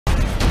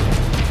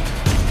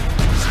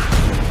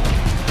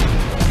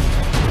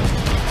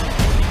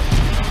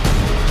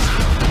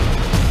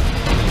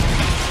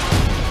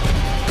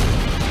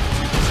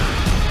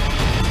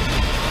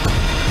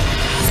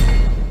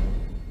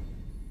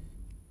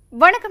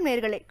வணக்கம்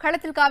நேயர்களே,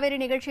 களத்தில் காவேரி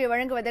நிகழ்ச்சியை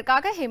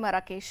வழங்குவதற்காக ஹேமா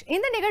ராகேஷ்.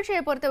 இந்த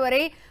நிகழ்ச்சியை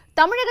பொறுத்தவரை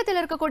தமிழகத்தில்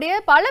இருக்கக்கூடிய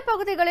பல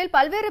பகுதிகளில்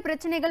பல்வேறு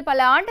பிரச்சனைகள் பல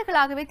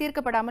ஆண்டுகளாகவே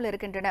தீர்க்கப்படாமல்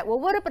இருக்கின்றன.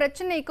 ஒவ்வொரு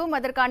பிரச்சனைக்கும்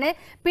அதற்கான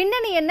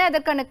பின்னணி என்ன,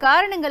 அதற்கான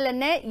காரணங்கள்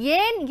என்ன,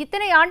 ஏன்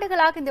இத்தனை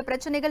ஆண்டுகளாக இந்த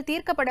பிரச்சனைகள்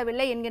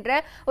தீர்க்கப்படவில்லை என்கின்ற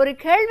ஒரு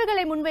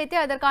கேள்விகளை முன்வைத்து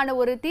அதற்கான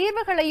ஒரு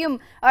தீர்வுகளையும்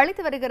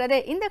அளித்து வருகிறது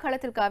இந்த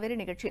களத்தில் காவேரி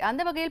நிகழ்ச்சி.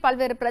 அந்த வகையில்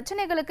பல்வேறு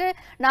பிரச்சனைகளுக்கு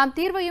நாம்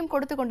தீர்வையும்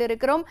கொடுத்து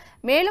கொண்டிருக்கிறோம்.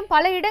 மேலும்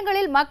பல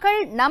இடங்களில் மக்கள்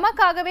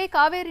நமக்காகவே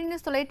காவேரி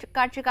நியூஸ்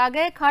தொலைக்காட்சிக்காக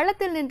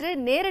களத்தில் நின்று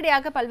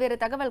நேரடியாக பல்வேறு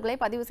தகவல்களை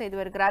பதிவு செய்து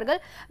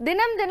வருகிறார்கள்.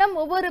 தினம் தினம்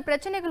ஒவ்வொரு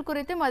பிரச்சனைகள்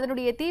குறித்தும்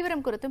அதனுடைய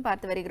தீவிரம் குறித்தும்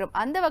பார்த்து வருகிறோம்.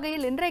 அந்த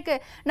வகையில் இன்றைக்கு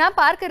நாம்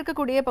பார்க்க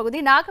இருக்கக்கூடிய பகுதி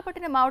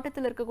நாகப்பட்டினம்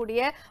மாவட்டத்தில்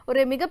இருக்கக்கூடிய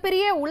ஒரு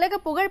மிகப்பெரிய உலக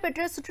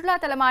புகழ்பெற்ற சுற்றுலா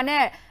தலமான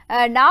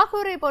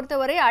நாகூரை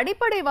பொறுத்தவரை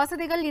அடிப்படை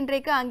வசதிகள்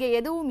இன்றைக்கு அங்கே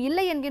எதுவும்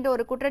இல்லை என்கின்ற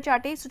ஒரு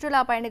குற்றச்சாட்டை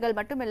சுற்றுலா பயணிகள்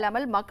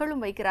மட்டுமில்லாமல்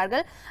மக்களும்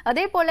வைக்கிறார்கள்.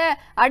 அதே போல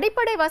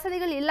அடிப்படை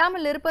வசதிகள்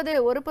இல்லாமல் இருப்பது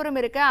ஒரு புறம்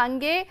இருக்க,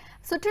 அங்கே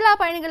சுற்றுலா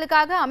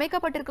பயணிகளுக்காக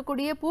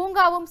அமைக்கப்பட்டிருக்கக்கூடிய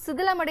பூங்காவும்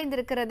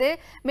சிதிலமடைந்திருக்கிறது.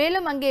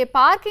 மேலும் அங்கே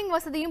பார்க்கிங்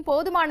வசதியும்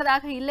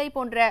போதுமானதாக இல்லை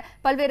போன்ற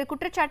பல்வேறு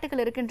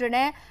குற்றச்சாட்டுகள் இருக்கின்றன.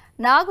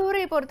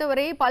 நாகூரை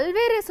பொறுத்தவரை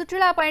பல்வேறு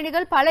சுற்றுலா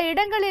பயணிகள் பல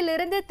இடங்களில்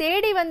இருந்து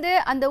தேடி வந்து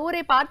அந்த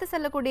ஊரை பார்த்து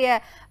செல்லக்கூடிய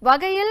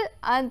வகையில்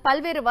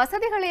பல்வேறு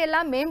வசதிகளை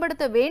எல்லாம்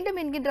மேம்படுத்த வேண்டும்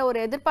என்கின்ற ஒரு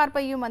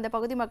எதிர்பார்ப்பையும் அந்த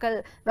பகுதி மக்கள்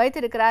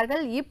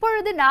வைத்திருக்கிறார்கள்.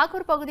 இப்பொழுது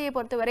நாகூர் பகுதியை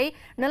பொறுத்தவரை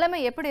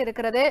நிலைமை எப்படி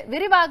இருக்கிறது,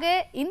 விரிவாக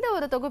இந்த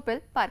ஒரு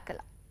தொகுப்பில்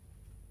பார்க்கலாம்.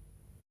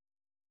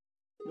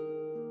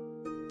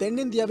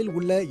 தென்னிந்தியாவில்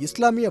உள்ள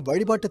இஸ்லாமிய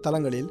வழிபாட்டு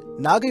தலங்களில்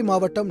நாகை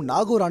மாவட்டம்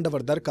நாகூர்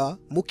ஆண்டவர் தர்கா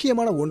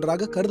முக்கியமான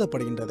ஒன்றாக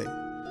கருதப்படுகின்றது.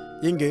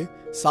 இங்கு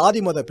சாதி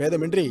மத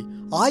பேதமின்றி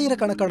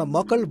ஆயிரக்கணக்கான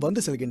மக்கள்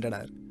வந்து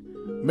செல்கின்றனர்.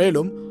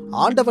 மேலும்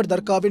ஆண்டவர்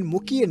தர்காவின்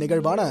முக்கிய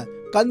நிகழ்வான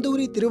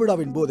கந்தூரி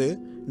திருவிழாவின் போது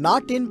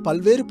நாட்டின்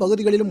பல்வேறு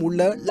பகுதிகளிலும்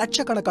உள்ள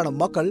லட்சக்கணக்கான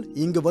மக்கள்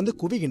இங்கு வந்து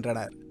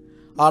குவிகின்றனர்.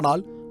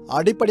 ஆனால்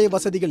அடிப்படை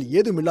வசதிகள்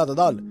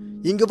ஏதுமில்லாததால்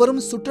இங்கு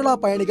வரும் சுற்றுலா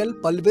பயணிகள்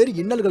பல்வேறு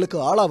இன்னல்களுக்கு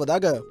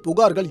ஆளாவதாக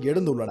புகார்கள்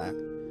எழுந்துள்ளன.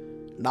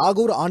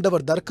 நாகூர்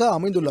ஆண்டவர் தர்கா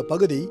அமைந்துள்ள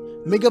பகுதி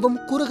மிகவும்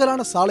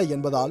குறுகலான சாலை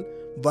என்பதால்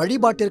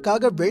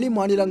வழிபாட்டிற்காக வெளி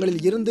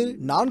மாநிலங்களில் இருந்து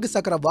 4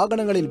 சக்கர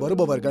வாகனங்களில்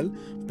வருபவர்கள்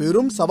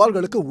பெரும்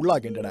சவால்களுக்கு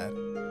உள்ளாகின்றனர்.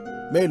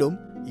 மேலும்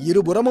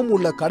இருபுறமும்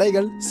உள்ள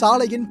கடைகள்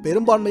சாலையின்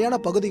பெரும்பான்மையான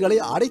பகுதிகளை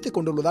அடைத்துக்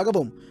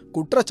கொண்டுள்ளதாகவும்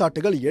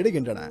குற்றச்சாட்டுகள்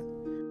எழுகின்றன.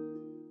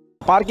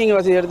 பார்க்கிங்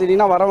வசதி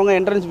எடுத்துட்டீங்கன்னா வரவங்க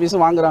என்ட்ரன்ஸ் ஃபீஸ்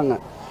வாங்குறாங்க.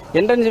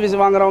 என்ட்ரன்ஸ்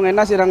ஃபீஸ் வாங்குறவங்க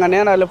என்ன செய்கிறாங்க,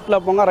 நேராக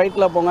லெஃப்ட்டில் போங்க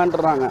ரைட்டில்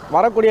போங்கன்றாங்க.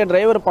 வரக்கூடிய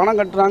டிரைவர் பணம்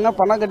கட்டுறாங்க.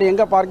 பணம் கட்டி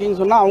எங்கே பார்க்கிங்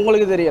சொன்னால்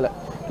அவங்களுக்கு தெரியலை.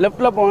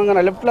 லெஃப்ட்டில்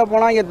போங்க, லெஃப்ட்டில்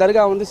போனால் இங்கே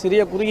தர்கா வந்து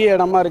சிறிய குறுகிய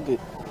இடமா இருக்குது.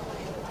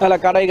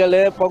 அதில் கடைகள்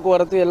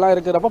போக்குவரத்து எல்லாம்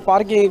இருக்கிறப்ப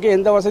பார்க்கிங்குக்கு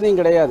எந்த வசதியும்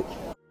கிடையாது.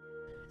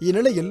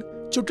 இந்நிலையில்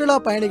சுற்றுலா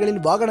பயணிகளின்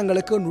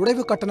வாகனங்களுக்கு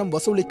நுழைவு கட்டணம்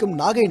வசூலிக்கும்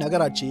நாகை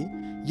நகராட்சி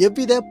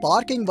எவ்வித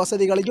பார்க்கிங்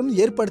வசதிகளையும்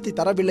ஏற்படுத்தி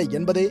தரவில்லை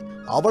என்பதே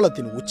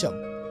அவலத்தின் உச்சம்.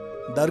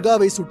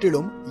 தர்காவை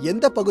சுற்றிலும்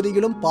எந்த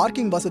பகுதியிலும்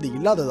பார்க்கிங் வசதி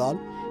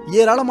இல்லாததால்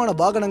ஏராளமான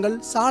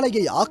வாகனங்கள்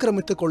சாலையை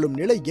ஆக்கிரமித்துக் கொள்ளும்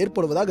நிலை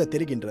ஏற்படுவதாக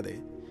தெரிகின்றது.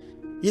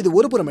 இது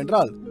ஒருபுறம்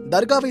என்றால்,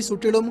 தர்காவை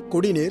சுற்றிலும்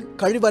குடிநீர்,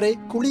 கழிவறை,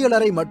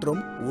 குளியலறை மற்றும்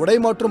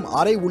உடைமாற்றும்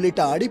அறை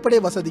உள்ளிட்ட அடிப்படை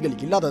வசதிகள்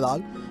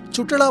இல்லாததால்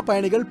சுற்றுலா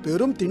பயணிகள்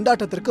பெரும்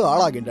திண்டாட்டத்திற்கு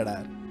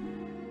ஆளாகின்றனர்.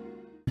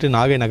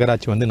 நாகை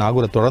நகராட்சி வந்து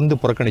நாகூரை தொடர்ந்து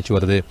புறக்கணிச்சு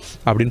வருது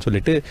அப்படின்னு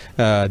சொல்லிட்டு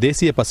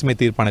தேசிய பசுமை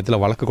தீர்ப்பாணத்தில்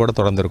வழக்கு கூட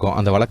தொடர்ந்துருக்கோம்.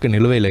 அந்த வழக்கு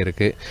நிலுவையில்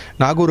இருக்குது.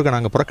 நாகூருக்கு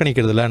நாங்கள்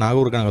புறக்கணிக்கிறதில்ல,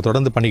 நாகூருக்கு நாங்கள்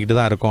தொடர்ந்து பண்ணிக்கிட்டு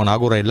தான் இருக்கோம்,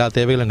 நாகூரை எல்லா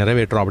தேவைகளும்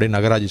நிறைவேற்றோம் அப்படின்னு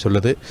நகராட்சி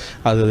சொல்லுது.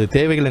 அது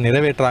தேவைகளை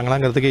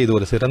நிறைவேற்றாங்களாங்கிறதுக்கு இது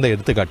ஒரு சிறந்த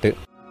எடுத்துக்காட்டு.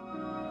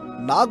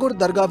 நாகூர்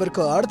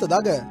தர்காவிற்கு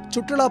அடுத்ததாக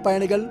சுற்றுலா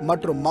பயணிகள்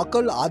மற்றும்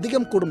மக்கள்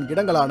அதிகம் கூடும்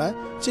இடங்களான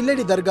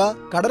சில்லடி தர்கா,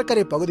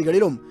 கடற்கரை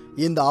பகுதிகளிலும்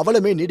இந்த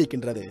அவலமே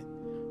நீடிக்கின்றது.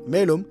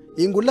 மேலும்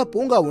இங்குள்ள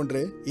பூங்கா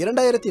ஒன்று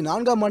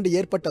 2004ஆம் ஆண்டு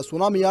ஏற்பட்ட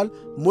சுனாமியால்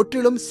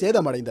முற்றிலும்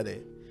சேதமடைந்தது.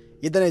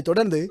 இதனைத்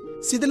தொடர்ந்து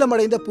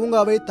சிதிலமடைந்த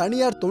பூங்காவை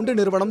தனியார் தொண்டு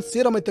நிறுவனம்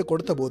சீரமைத்து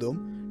கொடுத்த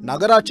போதும்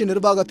நகராட்சி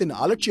நிர்வாகத்தின்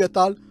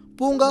அலட்சியத்தால்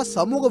பூங்கா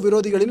சமூக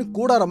விரோதிகளின்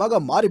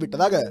கூடாரமாக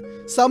மாறிவிட்டதாக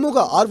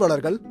சமூக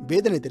ஆர்வலர்கள்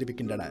வேதனை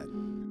தெரிவிக்கின்றனர்.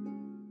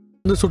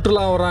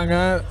 சுற்றுலா வர்றாங்க,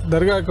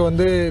 தர்காவுக்கு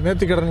வந்து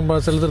நேர்த்திக்கடன்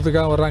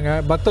செலுத்துறதுக்காக வர்றாங்க,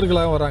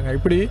 பக்தர்களாக வர்றாங்க.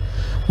 இப்படி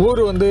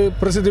ஊர் வந்து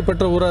பிரசித்தி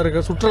பெற்ற ஊராக இருக்க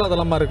சுற்றுலா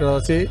தலமாக இருக்கிற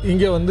வச்சு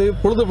இங்கே வந்து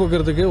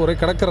பொழுதுபோக்குறதுக்கு ஒரே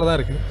கடற்கரை தான்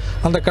இருக்குது.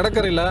 அந்த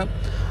கடற்கரையில்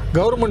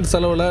கவர்மெண்ட்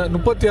செலவில்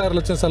 36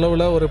 லட்சம்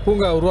செலவில் ஒரு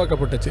பூங்கா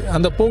உருவாக்கப்பட்டுச்சு.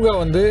 அந்த பூங்கா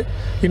வந்து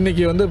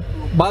இன்றைக்கி வந்து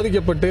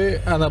பாதிக்கப்பட்டு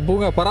அந்த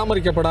பூங்கா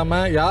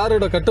பராமரிக்கப்படாமல்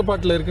யாரோட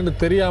கட்டுப்பாட்டில் இருக்குன்னு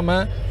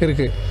தெரியாமல்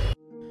இருக்குது.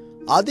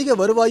 அதிக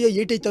வருவாயை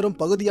ஈட்டி தரும்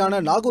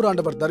பகுதியான நாகூர்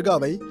ஆண்டவர்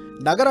தர்காவை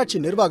நகராட்சி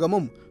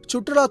நிர்வாகமும்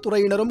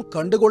சுற்றுலாத்துறையினரும்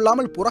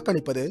கண்டுகொள்ளாமல்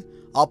புறக்கணிப்பது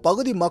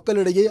அப்பகுதி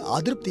மக்களிடையே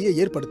அதிருப்தியை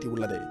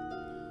ஏற்படுத்தியுள்ளது.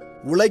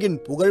 உலகின்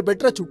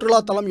புகழ்பெற்ற சுற்றுலா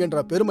தலம்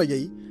என்ற பெருமையை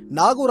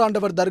நாகூர்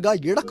ஆண்டவர் தர்கா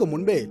இழக்கும்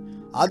முன்பே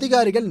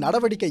அதிகாரிகள்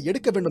நடவடிக்கை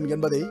எடுக்க வேண்டும்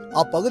என்பதே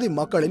அப்பகுதி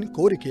மக்களின்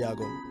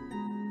கோரிக்கையாகும்.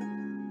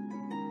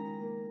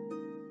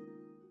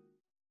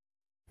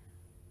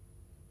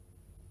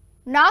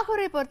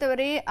 நாகூரை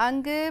பொறுத்தவரை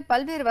அங்கு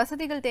பல்வேறு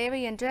வசதிகள் தேவை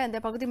என்று அந்த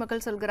பகுதி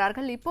மக்கள்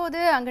சொல்கிறார்கள். இப்போது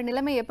அங்கு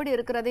நிலைமை எப்படி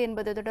இருக்கிறது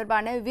என்பது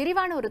தொடர்பான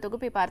விரிவான ஒரு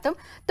தொகுப்பை பார்த்தோம்.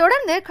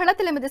 தொடர்ந்து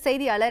களத்தில் எமது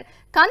செய்தியாளர்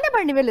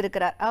கந்தபழனிவேல்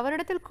இருக்கிறார்.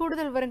 அவரிடத்தில்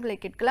கூடுதல் விவரங்களை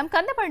கேட்கலாம்.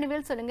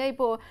 கந்தபழனிவேல், சொல்லுங்க,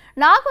 இப்போ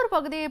நாகூர்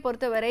பகுதியை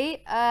பொறுத்தவரை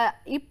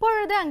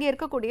இப்பொழுது அங்கே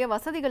இருக்கக்கூடிய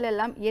வசதிகள்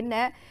எல்லாம் என்ன?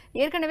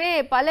 ஏற்கனவே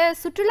பல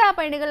சுற்றுலா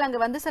பயணிகள்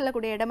அங்கு வந்து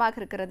செல்லக்கூடிய இடமாக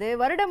இருக்கிறது.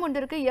 வருடம்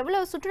ஒன்றிற்கு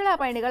எவ்வளவு சுற்றுலா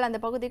பயணிகள்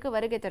அந்த பகுதிக்கு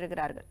வருகை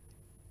தருகிறார்கள்?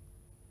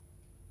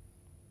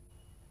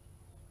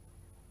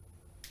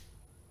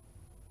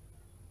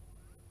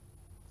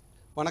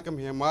 வணக்கம்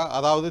ஹேமா.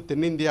 அதாவது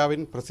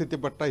தென்னிந்தியாவின் பிரசித்தி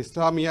பெற்ற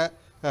இஸ்லாமிய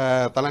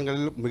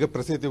தலங்களில் மிக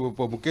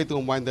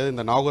முக்கியத்துவம் வாய்ந்தது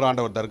இந்த நாகூர்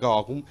ஆண்டவர் தர்கா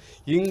ஆகும்.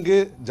 இங்கு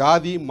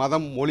ஜாதி,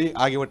 மதம், மொழி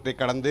ஆகியவற்றை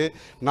கடந்து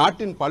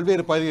நாட்டின்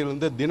பல்வேறு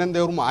பகுதிகளிலிருந்து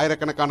தினந்தோறும்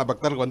ஆயிரக்கணக்கான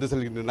பக்தர்கள் வந்து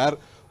செல்கின்றனர்.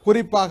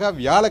 குறிப்பாக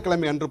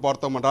வியாழக்கிழமை அன்று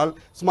பார்த்தோம் என்றால்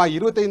சுமார்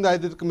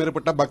 25,000க்கும்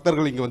மேற்பட்ட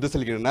பக்தர்கள் இங்கு வந்து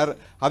செல்கின்றனர்.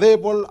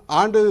 அதேபோல்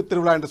ஆண்டு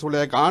திருவிழா என்று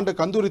சொல்லிய ஆண்டு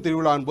கந்தூரி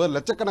திருவிழா என்பது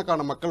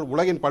லட்சக்கணக்கான மக்கள்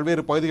உலகின்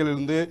பல்வேறு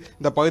பகுதிகளிலிருந்து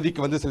இந்த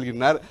பகுதிக்கு வந்து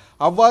செல்கின்றனர்.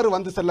 அவ்வாறு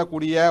வந்து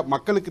செல்லக்கூடிய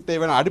மக்களுக்கு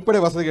தேவையான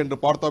அடிப்படை வசதிகள் என்று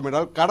பார்த்தோம்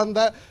என்றால்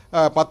கடந்த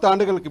 10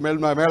 ஆண்டுகளுக்கு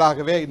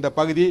மேலாகவே இந்த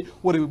பகுதி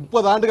ஒரு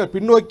 30 ஆண்டுகள்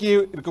பின்னோக்கி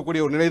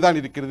இருக்கக்கூடிய ஒரு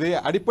நிலைதான் இருக்கிறது.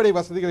 அடிப்படை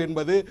வசதிகள்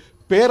என்பது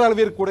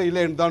பேரளவில் கூட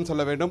இல்லை என்றுதான்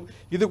சொல்ல வேண்டும்.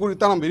 இது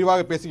குறித்து நாம்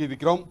விரிவாக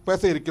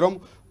பேச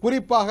இருக்கிறோம்.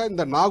 குறிப்பாக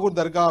இந்த நாகூர்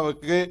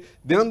தர்காவுக்கு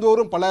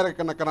தினந்தோறும்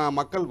பல்லாயிரக்கணக்கான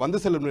மக்கள் வந்து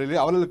செல்லும்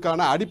நிலையில்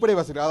அவர்களுக்கான அடிப்படை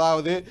வசதி,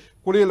 அதாவது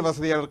குளியல்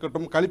வசதியாக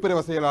இருக்கட்டும், கழிப்பறை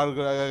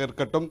வசதியாக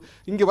இருக்கட்டும்,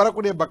 இங்கு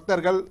வரக்கூடிய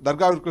பக்தர்கள்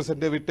தர்காவிற்கு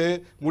சென்று விட்டு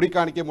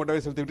முடிக்காணிக்கை மொட்டை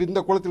செலுத்திவிட்டு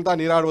இந்த குளத்தில் தான்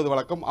நீராடுவது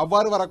வழக்கம்.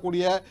 அவ்வாறு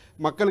வரக்கூடிய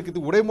மக்களுக்கு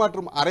இது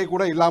உடைமாற்றும் அறை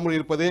கூட இல்லாமல்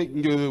இருப்பது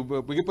இங்கு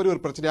மிகப்பெரிய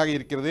ஒரு பிரச்சனையாக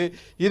இருக்கிறது.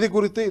 இது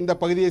குறித்து இந்த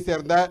பகுதியை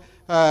சேர்ந்த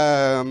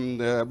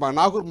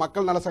நாகூர்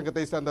மக்கள் நல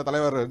சங்கத்தை சேர்ந்த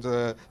தலைவர்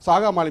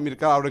சாகா மாலிம்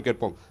இருக்கிறார். அவருடன்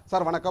கேட்போம்.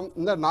 சார் வணக்கம்.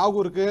 இந்த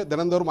நாகூருக்கு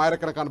தினந்தோறும்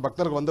ஆயிரக்கணக்கான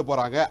பக்தர்கள் வந்து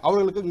போறாங்க.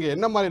 அவர்களுக்கு இங்கே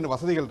என்ன மாதிரியான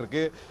வசதிகள்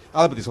இருக்கு,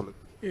 அதை பற்றி சொல்லுங்க.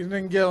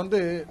 இங்கே வந்து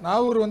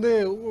நாகூர் வந்து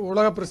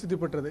உலக பிரசித்தி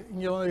பெற்றது.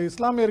 இங்கே வந்து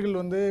இஸ்லாமியர்கள்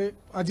வந்து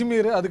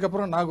அஜ்மீர்,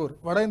 அதுக்கப்புறம் நாகூர்,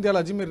 வட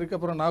இந்தியாவில் அஜ்மீர் இருக்குது,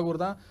 அப்புறம்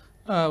நாகூர் தான்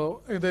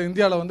இது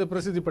இந்தியாவில் வந்து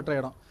பிரசித்தி பெற்ற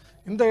இடம்.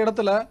 இந்த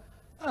இடத்துல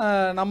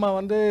நம்ம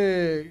வந்து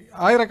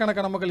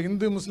ஆயிரக்கணக்கான மக்கள்,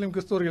 இந்து, முஸ்லீம்,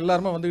 கிறிஸ்துவர்கள்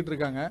எல்லாருமே வந்துக்கிட்டு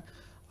இருக்காங்க.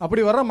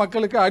 அப்படி வர்ற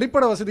மக்களுக்கு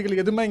அடிப்படை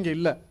வசதிகள் எதுவுமே இங்கே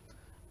இல்லை.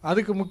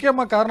 அதுக்கு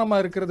முக்கியமாக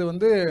காரணமாக இருக்கிறது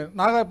வந்து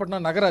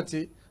நாகப்பட்டினம்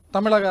நகராட்சி,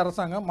 தமிழக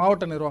அரசாங்கம்,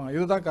 மாவட்ட நிர்வாகம்,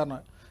 இதுதான்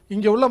காரணம்.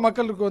 இங்கே உள்ள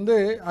மக்களுக்கு வந்து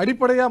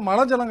அடிப்படையாக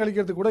மழை ஜலம்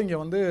கழிக்கிறதுக்கு கூட இங்கே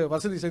வந்து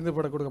வசதி செய்து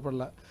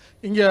கொடுக்கப்படல.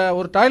 இங்கே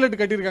ஒரு டாய்லெட்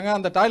கட்டியிருக்காங்க,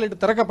 அந்த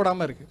டாய்லெட்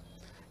திறக்கப்படாமல் இருக்குது.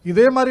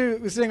 இதே மாதிரி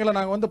விஷயங்களை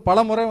நாங்கள் வந்து பல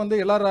முறை வந்து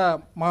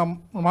எல்லாரும்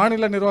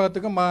மாநில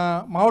நிர்வாகத்துக்கும்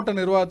மாவட்ட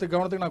நிர்வாகத்துக்கு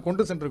கவனத்துக்கு நாங்கள்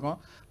கொண்டு சென்றிருக்கோம்.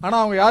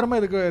 ஆனால் அவங்க யாருமே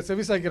இதுக்கு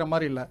செவிசாய்க்கிற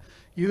மாதிரி இல்லை.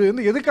 இது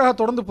வந்து எதுக்காக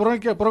தொடர்ந்து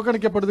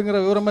புறக்கணிக்கப்படுதுங்கிற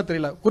விவரமே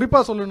தெரியல.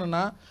 குறிப்பாக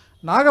சொல்லணும்னா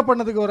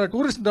நாகப்பட்டினத்துக்கு வர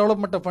டூரிஸ்ட்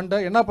டெவலப்மெண்ட் ஃபண்டை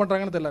என்ன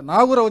பண்ணுறாங்கன்னு தெரியல.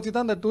 நாகூரை வச்சு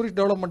தான் இந்த டூரிஸ்ட்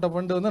டெவலப்மெண்ட்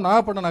ஃபண்டு வந்து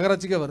நாகப்பட்டினம்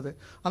நகராட்சிக்கே வருது.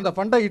 அந்த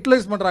ஃபண்டை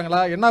யூட்டிலைஸ்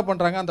பண்ணுறாங்களா, என்ன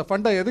பண்ணுறாங்க, அந்த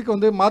ஃபண்டை எதுக்கு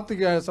வந்து மாற்றி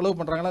செலவு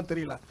பண்ணுறாங்களான்னு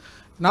தெரியல.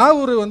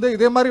 நாகூர் வந்து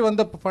இதே மாதிரி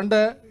வந்த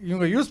ஃபண்டை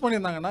இவங்க யூஸ்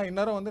பண்ணியிருந்தாங்கன்னா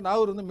இந்நேரம் வந்து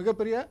நாகூர் வந்து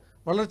மிகப்பெரிய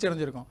வளர்ச்சி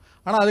அடைஞ்சிருக்கும்.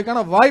 ஆனால் அதுக்கான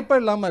வாய்ப்பே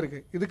இல்லாமல்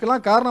இருக்குது.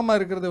 இதுக்கெல்லாம் காரணமாக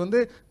இருக்கிறது வந்து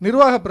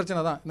நிர்வாக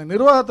பிரச்சனை தான். இந்த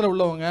நிர்வாகத்தில்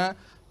உள்ளவங்க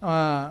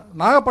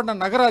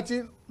நாகப்பட்டினம் நகராட்சி,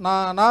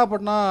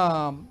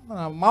 நாகப்பட்டினம்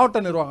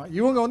மாவட்ட நிர்வாகம்,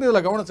 இவங்க வந்து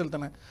இதில் கவனம்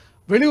செலுத்தினேன்.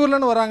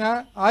 வெளியூர்லன்னு வராங்க,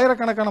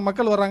 ஆயிரக்கணக்கான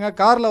மக்கள் வராங்க,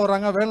 காரில்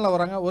வராங்க, வேனில்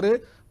வராங்க, ஒரு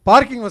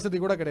பார்க்கிங் வசதி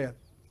கூட கிடையாது.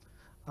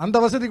 அந்த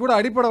வசதி கூட,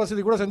 அடிப்படை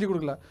வசதி கூட செஞ்சு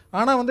கொடுக்கல.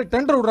 ஆனால் வந்து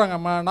டெண்டர் விட்றாங்க.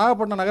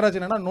 நாகப்பட்டினம் நகராட்சி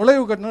என்னன்னா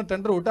நுழைவு கட்டணும்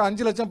டெண்டர் விட்டு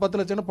 5 லட்சம் 10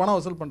 லட்சம்னு பணம்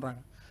வசூல்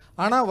பண்ணுறாங்க.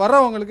 ஆனால்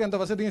வர்றவங்களுக்கு எந்த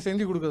வசதியும்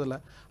செஞ்சு கொடுக்குறதில்ல.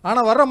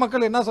 ஆனால் வர்ற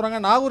மக்கள் என்ன சொல்கிறாங்க,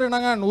 நாகூர்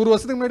என்னங்க 100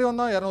 வருஷத்துக்கு முன்னாடி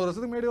வந்தோம், 200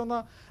 வருஷத்துக்கு முன்னாடி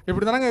வந்தோம்,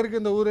 இப்படி தானங்க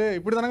இருக்குது இந்த ஊர்,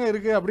 இப்படி தானங்க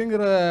இருக்குது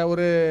அப்படிங்கிற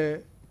ஒரு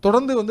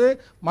தொடர்ந்து வந்து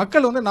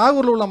மக்கள் வந்து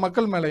நாகூரில் உள்ள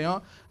மக்கள்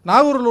மேலேயும்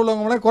நாகூரில்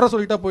உள்ளவங்க மேலே குறை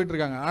சொல்லிட்டா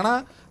போயிட்டுருக்காங்க.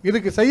 ஆனால்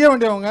இதுக்கு செய்ய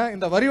வேண்டியவங்க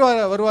இந்த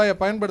வருவாயை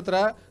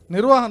பயன்படுத்துகிற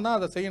நிர்வாகம் தான்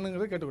அதை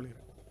செய்யணுங்கிறது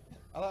கேட்டுக்கொள்கிறேன்.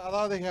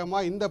 அதாவது ஹேமா,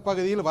 இந்த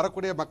பகுதியில்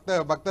வரக்கூடிய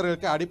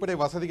பக்தர்களுக்கு அடிப்படை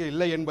வசதிகள்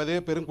இல்லை என்பது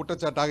பெரும்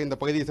குற்றச்சாட்டாக இந்த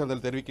பகுதியை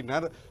சேர்ந்தவர்கள்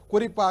தெரிவிக்கின்றனர்.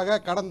 குறிப்பாக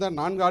கடந்த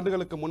 4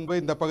 ஆண்டுகளுக்கு முன்பு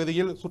இந்த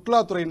பகுதியில்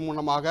சுற்றுலாத்துறையின்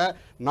மூலமாக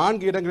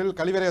 4 இடங்களில்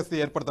கழிவறை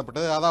வசதி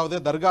ஏற்படுத்தப்பட்டது. அதாவது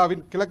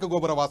தர்காவின் கிழக்கு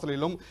கோபுர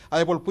வாசலிலும்,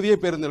 அதேபோல் புதிய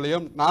பேருந்து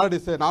நிலையம்,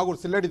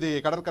 நாகூர் சில்லடி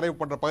கடற்கரை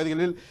போன்ற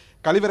பகுதிகளில்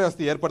கழிவறை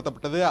வசதி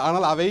ஏற்படுத்தப்பட்டது.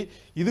 ஆனால் அவை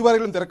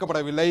இதுவரையிலும்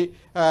திறக்கப்படவில்லை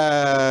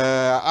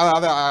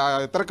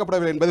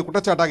என்பது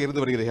குற்றச்சாட்டாக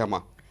இருந்து வருகிறது.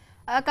 ஹேமா,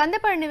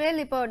 கந்தபழனிவேல்,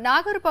 இப்போ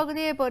நாகூர்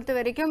பகுதியை பொறுத்த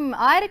வரைக்கும்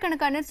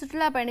ஆயிரக்கணக்கான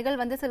சுற்றுலா பயணிகள்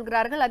வந்து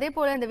செல்கிறார்கள். அதே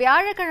போல இந்த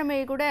வியாழக்கிழமை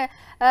கூட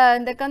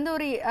இந்த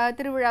கந்தூரி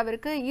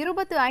திருவிழாவிற்கு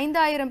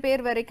 25,000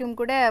 பேர் வரைக்கும்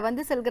கூட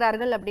வந்து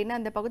செல்கிறார்கள் அப்படின்னு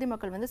அந்த பகுதி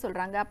மக்கள் வந்து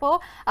சொல்றாங்க. அப்போ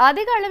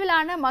அதிக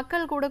அளவிலான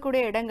மக்கள்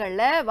கூடக்கூடிய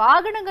இடங்கள்ல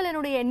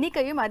வாகனங்களினுடைய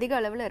எண்ணிக்கையும் அதிக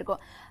அளவில்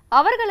இருக்கும்.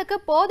 அவர்களுக்கு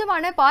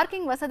போதுமான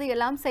பார்க்கிங் வசதி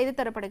எல்லாம் செய்து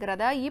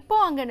தரப்படுகிறதா? இப்போ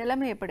அங்க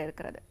நிலைமை எப்படி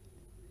இருக்கிறது?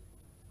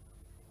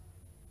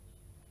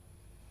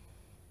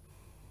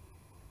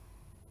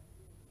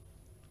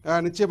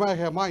 நிச்சயமாக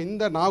ஹேமா,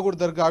 இந்த நாகூர்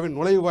தர்காவின்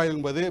நுழைவாயில்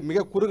என்பது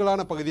மிக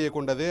குறுகலான பகுதியை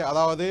கொண்டது.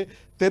 அதாவது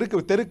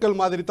தெருக்கள்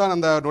மாதிரி தான்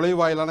அந்த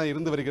நுழைவாயிலான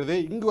இருந்து வருகிறது.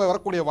 இங்கு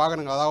வரக்கூடிய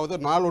வாகனங்கள், அதாவது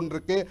நாள்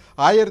ஒன்றுக்கு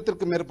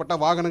 1000க்கும் மேற்பட்ட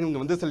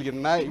வாகனங்கள் வந்து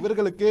செல்கின்றன.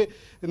 இவர்களுக்கு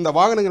இந்த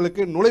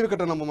வாகனங்களுக்கு நுழைவு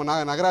கட்டணம்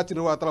நகராட்சி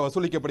நிர்வாகத்தால்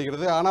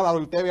வசூலிக்கப்படுகிறது. ஆனால்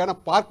அவர்களுக்கு தேவையான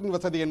பார்க்கிங்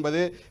வசதி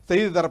என்பது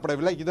செய்து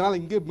தரப்படவில்லை. இதனால்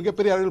இங்கு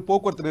மிகப்பெரிய அளவில்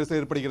போக்குவரத்து நெரிசல்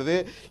ஏற்படுகிறது.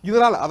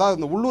 இதனால் அதாவது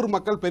இந்த உள்ளூர்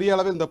மக்கள் பெரிய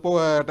அளவில் இந்த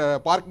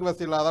பார்க்கிங்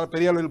வசதி இல்லாத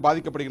பெரிய அளவில்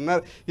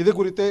பாதிக்கப்படுகின்றனர். இது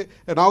குறித்து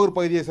நாகூர்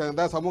பகுதியை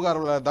சேர்ந்த சமூக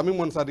ஆர்வலர்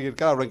தமிழ்மோகன் சார்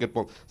இருக்கிறார், அவரை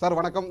கேட்போம். சார்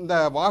வணக்கம். இந்த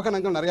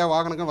வாகனங்கள் நிறைய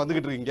வாகனங்கள்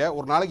வந்துகிட்டு இருக்கீங்க,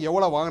 ஒரு நாளைக்கு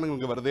எவ்வளவு வாகனங்கள்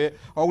இங்கே வருது?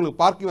 அவங்களுக்கு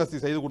பார்க்கிங் வசதி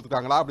செய்து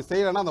கொடுத்துருக்காங்களா? அப்படி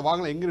செய்யலைன்னா அந்த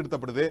வாகனம் எங்கே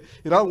நிறுத்தப்படுது?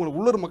 இதனால் உங்களுக்கு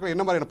உள்ளூர் மக்கள்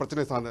என்ன மாதிரியான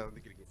பிரச்சனை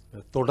சந்திக்கிறீங்க?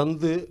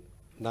 தொடர்ந்து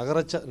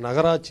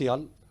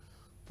நகராட்சியால்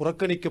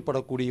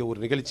புறக்கணிக்கப்படக்கூடிய ஒரு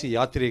நிகழ்ச்சி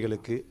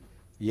யாத்திரைகளுக்கு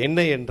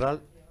என்ன என்றால்,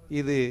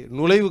 இது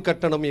நுழைவு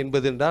கட்டணம்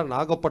என்பதென்றால்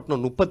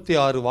நாகப்பட்டினம்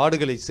 36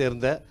 வார்டுகளை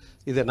சேர்ந்த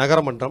இது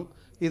நகரமன்றம்,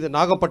 இது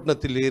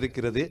நாகப்பட்டினத்தில்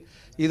இருக்கிறது.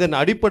 இதன்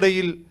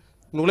அடிப்படையில்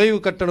நுழைவு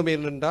கட்டணம்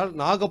என்னென்றால்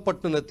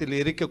நாகப்பட்டினத்தில்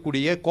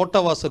இருக்கக்கூடிய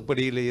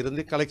கோட்டவாசற்படியில்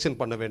இருந்து கலெக்ஷன்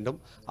பண்ண வேண்டும்.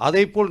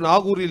 அதே போல்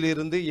நாகூரில்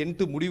இருந்து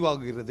எண்டு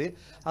முடிவாகுகிறது.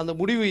 அந்த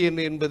முடிவு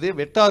எண் என்பது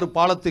வெட்டாறு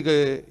பாலத்துக்கு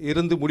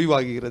இருந்து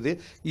முடிவாகுகிறது.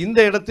 இந்த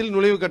இடத்தில்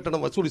நுழைவு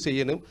கட்டணம் வசூல்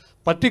செய்யணும்.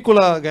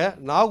 பர்டிகுலராக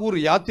நாகூர்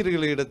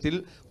யாத்திரைகளிடத்தில்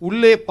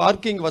உள்ளே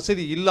பார்க்கிங்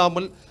வசதி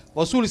இல்லாமல்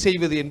வசூல்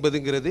செய்வது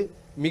என்பதுங்கிறது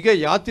மிக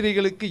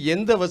யாத்திரைகளுக்கு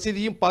எந்த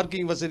வசதியும்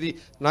பார்க்கிங் வசதி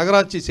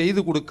நகராட்சி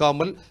செய்து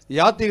கொடுக்காமல்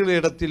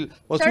யாத்திரைகளிடத்தில்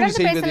வசூல்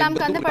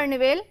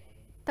செய்வது.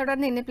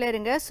 தொடர்ந்து இணைப்பில்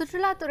இருங்க.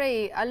 சுற்றுலாத்துறை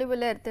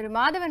அலுவலர் திரு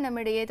மாதவன்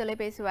நம்மிடையே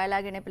தொலைபேசி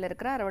வாயிலாக இணைப்பில்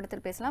இருக்கிறார்,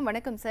 அவரிடத்தில் பேசலாம்.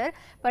 வணக்கம் சார்.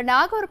 இப்போ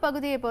நாகூர்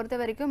பகுதியை பொறுத்த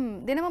வரைக்கும்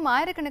தினமும்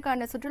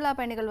ஆயிரக்கணக்கான சுற்றுலா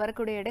பயணிகள்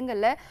வரக்கூடிய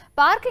இடங்கள்ல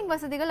பார்க்கிங்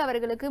வசதிகள்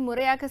அவர்களுக்கு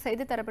முறையாக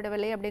செய்து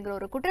தரப்படவில்லை அப்படிங்கிற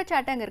ஒரு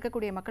குற்றச்சாட்டை அங்கே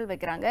இருக்கக்கூடிய மக்கள்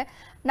வைக்கிறாங்க.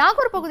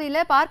 நாகூர்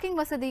பகுதியில் பார்க்கிங்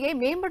வசதியை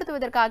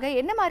மேம்படுத்துவதற்காக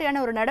என்ன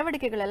மாதிரியான ஒரு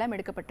நடவடிக்கைகள் எல்லாம்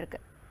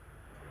எடுக்கப்பட்டிருக்கு?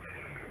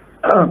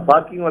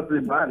 பார்க்கிங் வசதி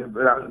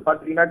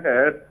பாத்தீங்கன்னாக்க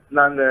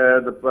நாங்க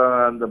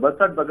அந்த பஸ்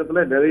ஸ்டாண்ட்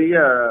பக்கத்துல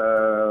நிறைய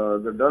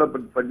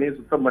டெவலப்மெண்ட் பண்ணி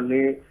சுத்தம் பண்ணி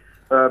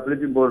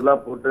பிளிச்சிங்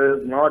போர்டுலாம் போட்டு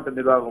மாவட்ட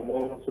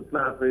நிர்வாகமும்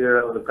சுற்றுலா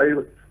ஒரு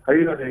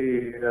கழிவறை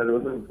அது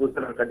வந்து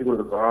புதுசாக கட்டி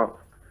கொடுத்துருக்கோம்.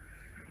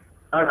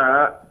 ஆனா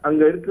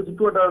அங்க இருக்க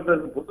சுற்று வட்டாரத்தில்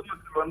இருக்க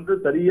பொதுமக்கள் வந்து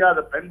சரியா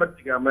அதை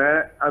பயன்படுத்திக்காம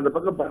அந்த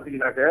பக்கம்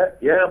பாத்தீங்கன்னாக்க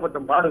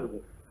ஏகப்பட்ட மாடு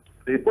இருக்கும்.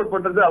 ரிப்போர்ட்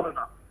பண்றது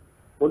அவ்வளவுதான்,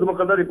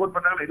 பொதுமக்கள் தான் ரிப்போர்ட்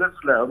பண்ணாங்க. இல்லை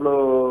சொல்ல அவ்வளோ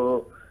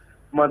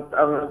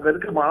அங்க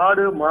இருக்க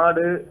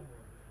மாடு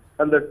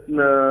அந்த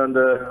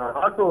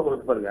ஆட்டோ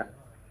பாருங்க,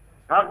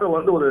 ஆட்டோ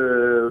வந்து ஒரு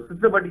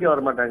சிஸ்டமேட்டிக்கா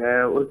வர மாட்டாங்க.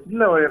 ஒரு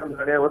சின்ன இடம்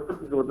கிடையாது,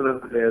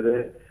 ஒருத்தருக்கு கிடையாது.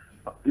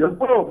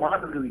 எவ்வளவு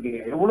மாடு இருக்குதுங்க,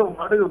 எவ்வளவு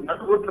மாடு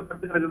நடு ரோட்ல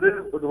படுத்து கிடக்குது,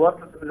 ஒரு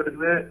வாரத்துல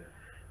கிடக்குது.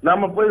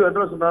 நாம போய்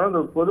வெட்ட சொன்னாலும்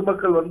இந்த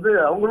பொதுமக்கள் வந்து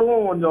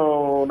அவங்களும் கொஞ்சம்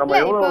நம்ம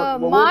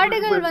எவ்வளவு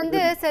மாடுகள் வந்து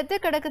செத்து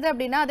கிடக்குது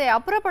அப்படின்னா அதை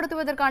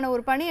அப்புறப்படுத்துவதற்கான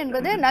ஒரு பணி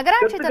என்பது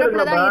நகராட்சி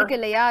தரப்புல தான் இருக்கு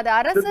இல்லையா? அது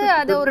அரசு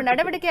அது ஒரு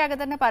நடவடிக்கையாக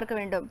தானே பார்க்க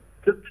வேண்டும்.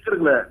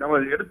 செத்துக்கிறதுல நம்ம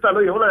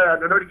எடுத்தாலும் எவ்வளவு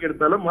நடவடிக்கை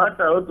எடுத்தாலும்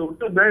மாட்டை அவுத்து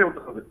விட்டு மேய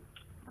விட்டுறது,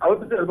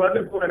 அவுத்துட்டு அது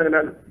பாட்டு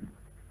போனேன்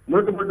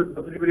முழுக்க போட்டு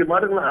பெரிய பெரிய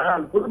மாடுங்களா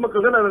அந்த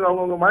பொதுமக்கள் தான்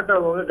அவங்கவுங்க மாட்டை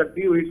அவங்கவுங்க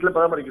கட்டி வீட்டுல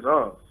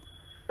பராமரிக்கிறோம்.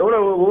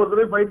 எவ்வளவு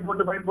ஒவ்வொருத்தரையும்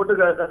ஃபைன் போட்டு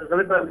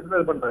கலெக்டர்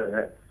இது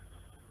பண்றாங்க.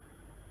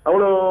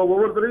 அவ்வளோ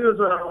ஒவ்வொருத்தரையும்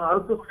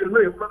அரசு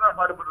எவ்வளவுதான்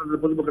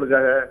பாடுபடுறது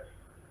பொதுமக்களுக்காக.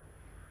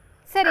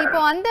 சரி, இப்போ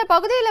அந்த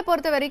பகுதியில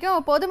பொறுத்த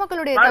வரைக்கும்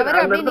பொதுமக்களுடைய தவறு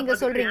அப்படின்னு நீங்க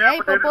சொல்றீங்க.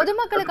 இப்போ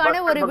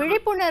பொதுமக்களுக்கான ஒரு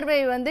விழிப்புணர்வை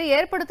வந்து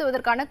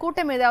ஏற்படுத்துவதற்கான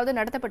கூட்டம் ஏதாவது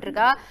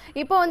நடத்தப்பட்டிருக்கா?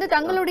 இப்போ வந்து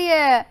தங்களுடைய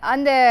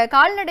அந்த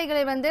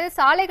கால்நடைகளை வந்து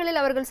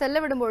சாலைகளில் அவர்கள்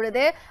செல்ல விடும்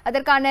பொழுது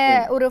அதற்கான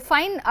ஒரு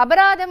ஃபைன்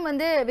அபராதம்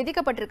வந்து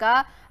விதிக்கப்பட்டிருக்கா?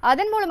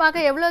 அதன்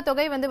மூலமாக எவ்வளவு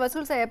தொகை வந்து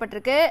வசூல்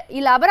செய்யப்பட்டிருக்கு?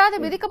 இல்ல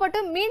அபராதம்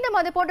விதிக்கப்பட்டு மீண்டும்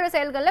அது போன்ற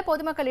செயல்கள்ல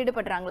பொதுமக்கள்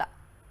ஈடுபடுறாங்களா?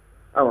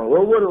 ஆமா,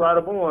 ஒவ்வொரு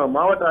வாரமும்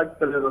மாவட்ட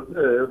ஆட்சித்தலைவர்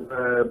வந்து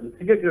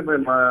திங்கட்கிழமை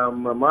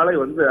மாலை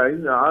வந்து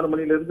 6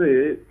 மணிலிருந்து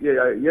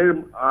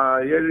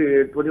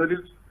 7-8 மணி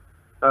வரையில்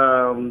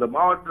இந்த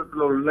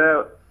மாவட்டத்தில் உள்ள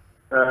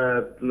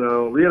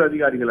உயர்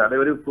அதிகாரிகள்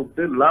அனைவரையும்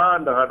கூப்பிட்டு லா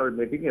அண்ட் ஆர்டர்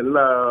மீட்டிங்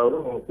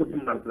எல்லாரும்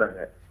கூட்டம்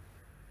நடத்துறாங்க.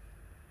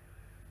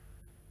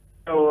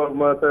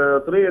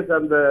 துறையை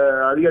சார்ந்த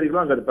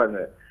அதிகாரிகளும் அங்க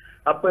இருப்பாங்க.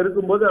 அப்ப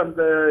இருக்கும்போது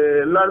அந்த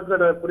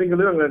எல்லாருக்கான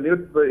குறைகளும் அங்க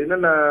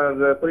என்னென்ன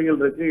குறைகள்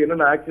இருக்கு,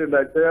 என்னென்ன ஆக்சிடென்ட்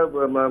ஆச்சு,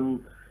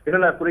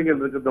 என்னென்ன குறைகள்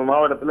இருக்கு இந்த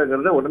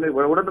மாவட்டத்துலங்கிறத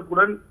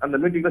உடனுக்குடன் அந்த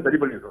மீட்டிங்ல சரி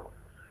பண்ணிடுறோம்.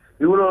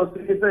 இவ்வளவு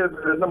சீரியஸா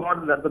எந்த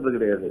மாவட்டத்தில் நடத்துறது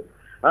கிடையாது.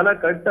 ஆனா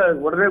கரெக்டா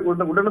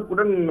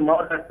உடனுக்குடன்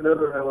மாவட்ட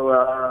ஆட்சியர்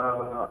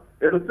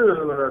எடுத்து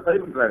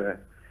சரி பண்றாங்க.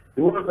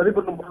 இவ்வளவு சரி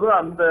பண்ணும்போது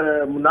அந்த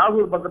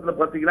நாகூர் பக்கத்துல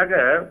பாத்தீங்கன்னாக்க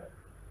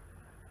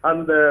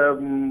அந்த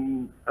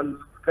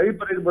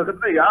கைப்பறை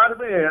பக்கத்துல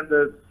யாருமே அந்த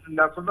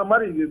நான் சொன்ன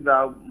மாதிரி இந்த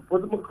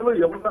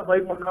பொதுமக்களும் எவ்வளவு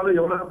ஃபைன் பண்ணாலும்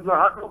எவ்வளவு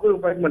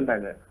ஆட்டோவுக்கும் ஃபைன்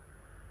பண்ணாங்க,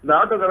 இந்த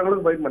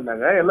ஆட்டோக்காரங்களுக்கும் ஃபைன்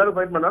பண்ணாங்க, எல்லாரும்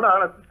ஃபைன் பண்ணாலும்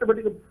ஆனா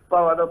சிஸ்டமேட்டிக்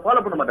அதை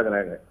ஃபாலோ பண்ண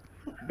மாட்டேங்கிறாங்க.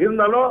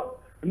 இருந்தாலும்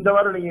இந்த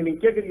வாரம் நீங்க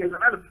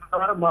கேட்கறீங்கன்னா இந்த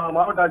வாரம்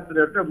மாவட்ட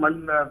ஆட்சியர்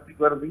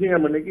வர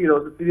திங்கட்கிழமை அன்னைக்கு இதை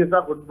வந்து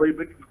சீரியஸா கொண்டு போய்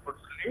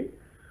சொல்லி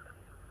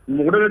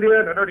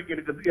உடனடியாக நடவடிக்கை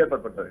எடுக்கிறதுக்கு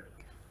ஏற்பாடு பண்றாங்க.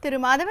 திரு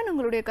மாதவன்,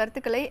 உங்களுடைய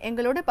கருத்துக்களை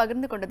எங்களோடு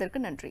பகிர்ந்து கொண்டதற்கு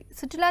நன்றி.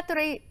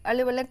 சுற்றுலாத்துறை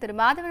அலுவலர் திரு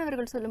மாதவன்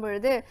அவர்கள் சொல்லும்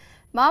பொழுது,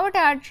 மாவட்ட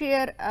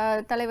ஆட்சியர்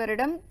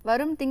தலைவரிடம்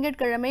வரும்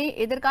திங்கட்கிழமை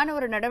இதற்கான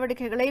ஒரு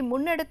நடவடிக்கைகளை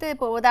முன்னெடுத்து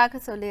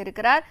போவதாக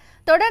சொல்லியிருக்கிறார்.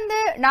 தொடர்ந்து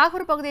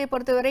நாகூர் பகுதியை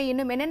பொறுத்தவரை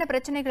இன்னும் என்னென்ன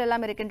பிரச்சனைகள்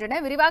எல்லாம்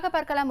இருக்கின்றன விரிவாக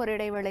பார்க்கலாம் ஒரு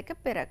இடைவேளைக்கு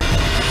பிறகு.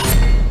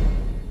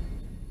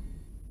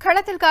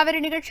 களத்தில் காவிரி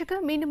நிகழ்ச்சிக்கு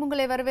மீண்டும்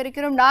உங்களை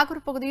வரவேற்கிறோம்.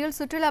 நாகூர் பகுதியில்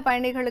சுற்றுலா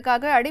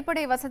பயணிகளுக்காக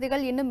அடிப்படை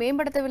வசதிகள் இன்னும்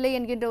மேம்படுத்தவில்லை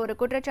என்கின்ற ஒரு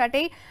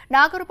குற்றச்சாட்டை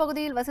நாகூர்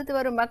பகுதியில் வசித்து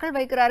வரும் மக்கள்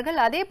வைக்கிறார்கள்.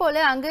 அதே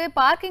போல அங்கு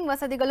பார்க்கிங்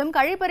வசதிகளும்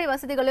கழிப்பறை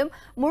வசதிகளும்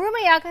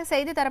முழுமையாக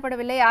செய்து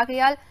தரப்படவில்லை.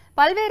 ஆகையால்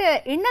பல்வேறு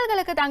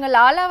இன்னல்களுக்கு தாங்கள்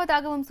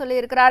ஆளாவதாகவும்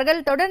சொல்லியிருக்கிறார்கள்.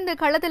 தொடர்ந்து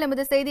களத்தில்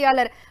எமது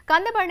செய்தியாளர்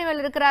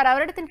கந்தபழனிவேல் இருக்கிறார்,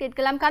 அவரிடத்தில்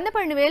கேட்கலாம்.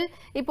 கந்தபழனிவேல்,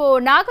 இப்போ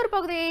நாகூர்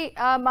பகுதியை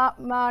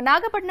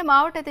நாகப்பட்டினம்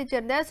மாவட்டத்தைச்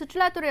சேர்ந்த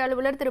சுற்றுலாத்துறை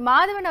அலுவலர் திரு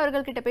மாதவன்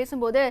அவர்கள் கிட்ட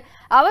பேசும்போது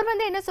அவர்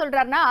என்ன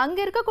சொல்றாருன்னா, அங்க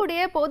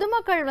இருக்கக்கூடிய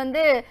பொதுமக்கள்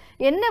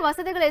என்ன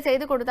வசதிகளை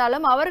செய்து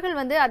கொடுத்தாலும்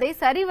அவர்கள் அதை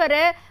சரிவர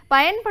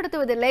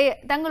பயன்படுத்துவதில்லை.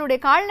 தங்களுடைய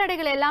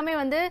கால்நடைகள் எல்லாமே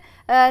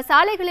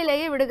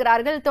சாலைகளிலேயே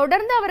விடுகிறார்கள்.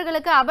 தொடர்ந்து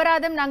அவர்களுக்கு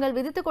அபராதம் நாங்கள்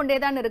விதித்துக்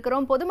கொண்டேதான்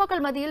இருக்கிறோம்.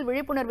 பொதுமக்கள் மத்தியில்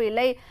விழிப்புணர்வு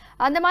இல்லை.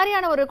 அந்த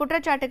மாதிரியான ஒரு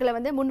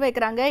குற்றச்சாட்டுகளை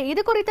முன்வைக்கிறாங்க.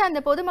 இது குறித்து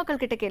அந்த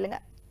பொதுமக்கள் கிட்ட கேளுங்க.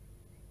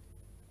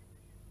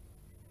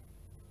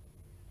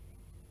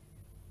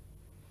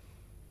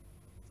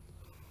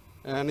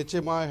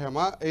 நிச்சயமாக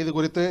ஹேமா, இது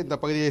குறித்து இந்த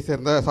பகுதியை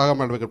சேர்ந்த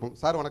சாகமல் கேட்போம்.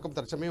 சார் வணக்கம்.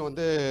 தற்சமயம்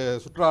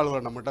சுற்றுலா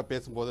அலுவலர் நம்மகிட்ட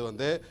பேசும்போது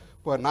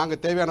இப்போ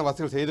நாங்கள் தேவையான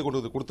வசதிகள் செய்து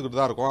கொடுத்துக்கிட்டு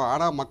தான் இருக்கோம்.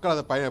 ஆனால் மக்கள்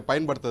அதை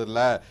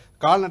பயன்படுத்துறதில்லை.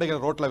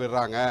 கால்நடைகள் ரோட்டில்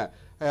விடுறாங்க.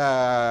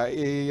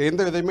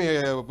 எந்த விதமே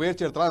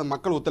முயற்சி எடுத்தாலும் அது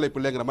மக்கள் ஒத்துழைப்பு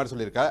இல்லைங்கிற மாதிரி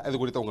சொல்லியிருக்கா.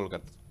 இது குறித்து உங்களுக்கு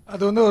கருத்து?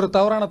 அது ஒரு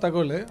தவறான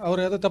தகவல்.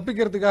 அவர் அதை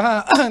தப்பிக்கிறதுக்காக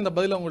இந்த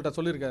பதிலை உங்கள்கிட்ட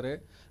சொல்லியிருக்காரு.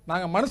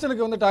 நாங்கள்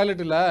மனுஷனுக்கு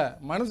டாய்லெட் இல்லை,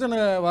 மனுஷனு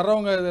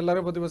வர்றவங்க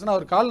எல்லாரையும் பற்றி பேசினா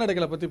அவர்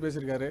கால்நடைகளை பற்றி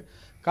பேசியிருக்காரு.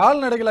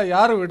 கால்நடைகளை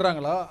யார்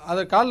விடுறாங்களோ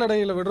அதை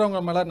கால்நடைகளை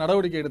விடுறவங்க மேலே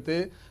நடவடிக்கை எடுத்து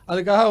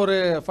அதுக்காக ஒரு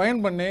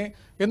ஃபைன் பண்ணி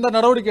எந்த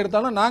நடவடிக்கை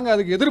எடுத்தாலும் நாங்கள்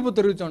அதுக்கு எதிர்ப்பு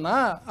தெரிவித்தோம்னா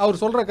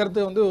அவர் சொல்கிற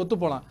கருத்து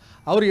ஒத்துப்போகலாம்.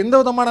 அவர் எந்த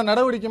விதமான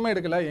நடவடிக்கையுமே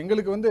எடுக்கலை.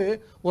 எங்களுக்கு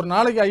ஒரு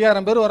நாளைக்கு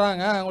 5000 பேர்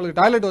வராங்க, அவங்களுக்கு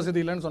டாய்லெட்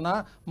வசதி இல்லைன்னு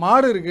சொன்னால்,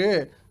 மாடு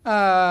இருக்குது,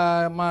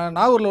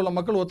 நாகூரில் உள்ள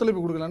மக்கள்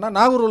ஒத்துழைப்பு கொடுக்கலன்னா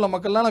நாகூரில் உள்ள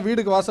மக்கள்லாம்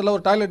வீடுக்கு வாசலில்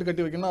ஒரு டாய்லெட்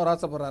கட்டி வைக்கணும்னு அவர்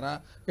ஆசைப்படுறாரா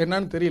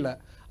என்னன்னு தெரியல.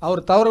 அவர்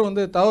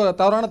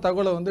தவறான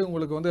தகவலை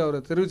உங்களுக்கு அவர்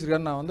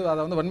தெரிவிச்சிருக்காரு. நான்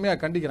அதை வன்மையாக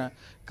கண்டிக்கிறேன்.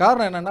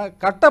 காரணம் என்னென்னா,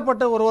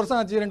 கட்டப்பட்ட 1 வருஷம்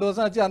ஆச்சு 2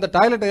 வருஷம் ஆச்சு, அந்த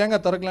டாய்லெட்டை ஏங்க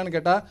திறக்கலான்னு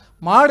கேட்டால்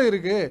மாடு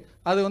இருக்குது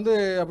அது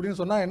அப்படின்னு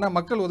சொன்னால் என்ன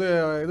மக்கள்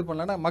இது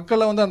பண்ணலன்னா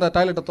மக்களை அந்த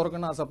டாய்லெட்டை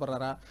திறக்கணும்னு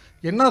ஆசைப்படுறாரா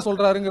என்ன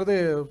சொல்கிறாருங்கிறது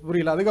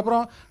புரியல.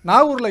 அதுக்கப்புறம்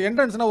நாகூரில்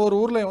என்ட்ரன்ஸ்னால் ஒரு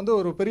ஊரில்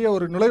ஒரு பெரிய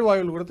ஒரு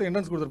நுழைவாயில் கொடுத்து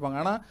என்ட்ரன்ஸ்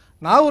கொடுத்துருப்பாங்க. ஆனால்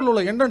நாகூரில்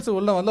உள்ள என்ட்ரன்ஸ்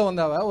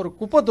வந்தாவ ஒரு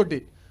குப்பை தொட்டி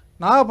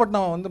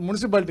நாகப்பட்டினம்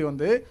முனிசிபாலிட்டி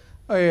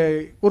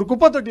ஒரு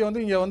குப்பை தொட்டி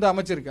இங்கே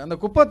அமைச்சிருக்கு. அந்த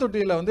குப்பை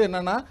தொட்டியில்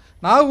என்னென்னா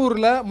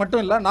நாகூரில்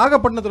மட்டும் இல்லை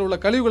நாகப்பட்டினத்தில் உள்ள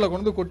கழிவுகளை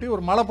கொட்டி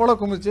ஒரு மலை போல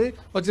குமிச்சு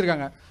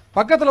வச்சுருக்காங்க.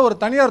 பக்கத்தில் ஒரு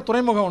தனியார்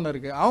துறைமுகம் ஒன்று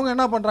இருக்குது. அவங்க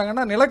என்ன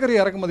பண்ணுறாங்கன்னா நிலக்கரி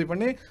இறக்குமதி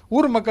பண்ணி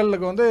ஊர்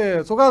மக்களுக்கு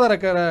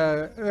சுகாதாரக்கரை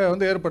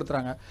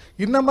ஏற்படுத்துகிறாங்க.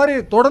 இந்த மாதிரி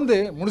தொடர்ந்து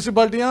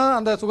முனிசிபாலிட்டியும்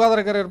அந்த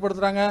சுகாதாரக்கரை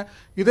ஏற்படுத்துகிறாங்க.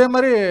 இதே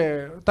மாதிரி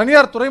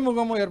தனியார்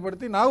துறைமுகமும்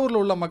ஏற்படுத்தி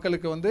நாகூரில் உள்ள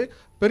மக்களுக்கு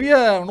பெரிய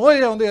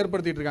நோயை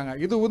ஏற்படுத்திட்டு இருக்காங்க.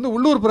 இது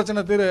உள்ளூர்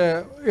பிரச்சனை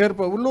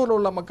உள்ளூரில்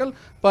உள்ள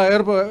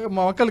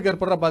மக்களுக்கு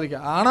ஏற்படுற பாதிக்க.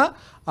 ஆனால்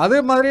அதே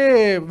மாதிரி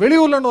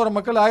வெளியூர்லன்னு வர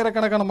மக்கள்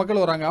ஆயிரக்கணக்கான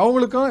மக்கள் வராங்க,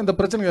 அவங்களுக்கும் இந்த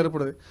பிரச்சனை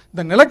ஏற்படுது.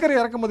 இந்த நிலக்கரி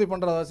இறக்குமதி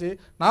பண்ணுறதாசி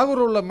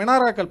நாகூரில் உள்ள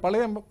மினாராக்கள்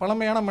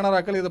பழமையான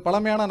மினாராக்கள், இது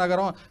பழமையான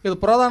நகரம், இது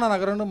புராதன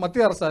நகரம்னு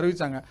மத்திய அரசு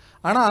அறிவிச்சாங்க.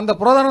 ஆனால் அந்த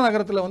புராதன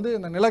நகரத்தில்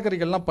இந்த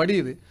நிலக்கரிகள்லாம்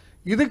படியுது.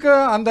 இதுக்கு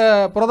அந்த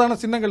பிரதான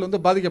சின்னங்கள்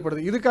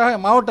பாதிக்கப்படுது. இதுக்காக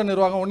மாவட்ட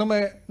நிர்வாகம் ஒன்றுமே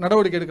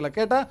நடவடிக்கை எடுக்கல.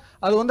 கேட்டால்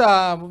அது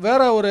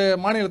வேற ஒரு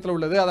மாநிலத்தில்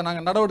உள்ளது, அதை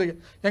நாங்கள் நடவடிக்கை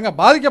எங்கள்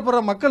பாதிக்கப்படுற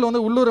மக்கள்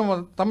உள்ளூர்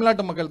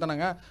தமிழ்நாட்டு மக்கள்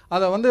தானேங்க.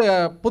 அதை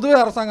புதுவை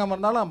அரசாங்கம்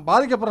இருந்தாலும்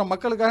பாதிக்கப்படுற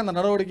மக்களுக்காக இந்த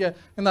நடவடிக்கை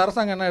இந்த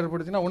அரசாங்கம் என்ன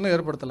ஏற்படுத்தினா ஒன்றும்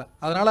ஏற்படுத்தலை.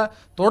 அதனால்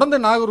தொடர்ந்து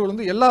நாகூர்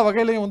எல்லா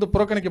வகையிலையும்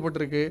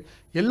புறக்கணிக்கப்பட்டிருக்கு.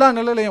 எல்லா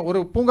நிலையிலையும்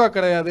ஒரு பூங்கா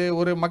கிடையாது,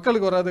 ஒரு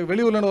மக்களுக்கு வராது,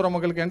 வெளியூர்லேருந்து வர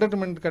மக்களுக்கு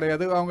என்டர்டைன்மெண்ட்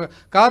கிடையாது, அவங்க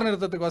கார்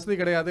நிறுத்தத்துக்கு வசதி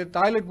கிடையாது,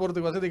 டாய்லெட்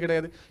போகிறதுக்கு வசதி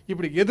கிடையாது.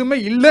 இப்படி எதுவுமே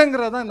இல்லைங்க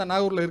இந்த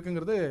நாகூர்ல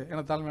இருக்குங்கிறது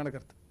எனக்கு தாழ்மையான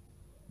கருத்து.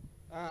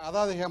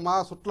 அதாவது ஹேமா,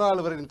 சுற்றுலா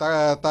அலுவலரின்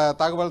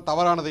தகவல்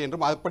தவறானது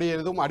என்றும் அப்படி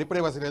எதுவும்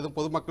அடிப்படை வசதி எதுவும்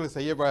பொதுமக்கள்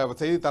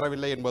செய்து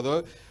தரவில்லை என்பதோ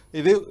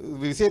இது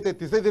விஷயத்தை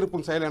திசை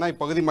திருப்பும் செயல் என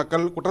இப்பகுதி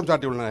மக்கள் குற்றம்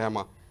சாட்டியுள்ளனர்.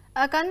 ஹேமா,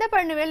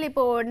 கந்தபழனிவேல்,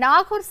 இப்போ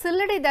நாகூர்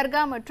சில்லடி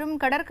தர்கா மற்றும்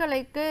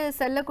கடற்கரைக்கு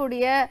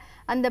செல்லக்கூடிய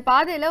அந்த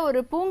பாதையில ஒரு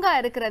பூங்கா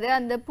இருக்கிறது.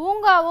 அந்த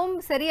பூங்காவும்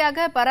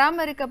சரியாக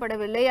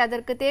பராமரிக்கப்படவில்லை,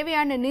 அதற்கு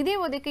தேவையான நிதி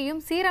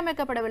ஒதுக்கியும்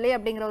சீரமைக்கப்படவில்லை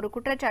அப்படிங்கிற ஒரு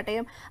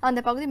குற்றச்சாட்டையும்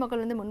அந்த பகுதி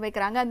மக்கள்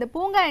முன்வைக்கிறாங்க. அந்த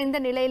பூங்கா எந்த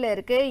நிலையில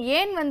இருக்கு,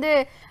 ஏன்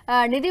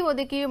நிதி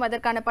ஒதுக்கியும்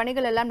அதற்கான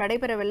பணிகள் எல்லாம்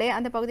நடைபெறவில்லை,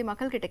 அந்த பகுதி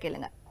மக்கள் கிட்ட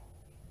கேளுங்க.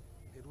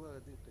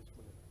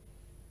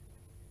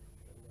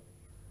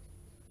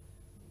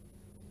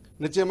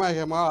 நிச்சயமாக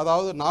ஹேமா,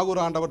 அதாவது நாகூர்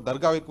ஆண்டவர்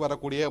தர்காவிற்கு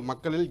வரக்கூடிய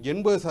மக்களில்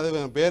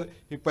 80% பேர்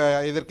இப்போ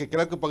இதற்கு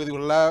கிழக்கு பகுதியில்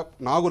உள்ள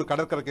நாகூர்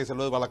கடற்கரைக்கு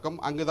செல்வது வழக்கம்.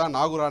 அங்கு தான்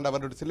நாகூர்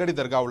ஆண்டவர் சில்லடி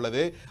தர்கா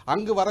உள்ளது.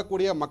 அங்கு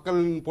வரக்கூடிய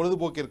மக்களின்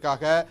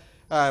பொழுதுபோக்கிற்காக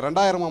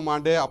 2000ஆம்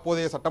ஆண்டு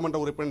அப்போதைய சட்டமன்ற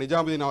உறுப்பினர்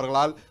நிஜாமுதீன்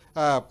அவர்களால்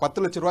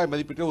 10 லட்சம் ரூபாய்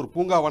மதிப்பீட்டில் ஒரு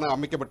பூங்காவான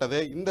அமைக்கப்பட்டது.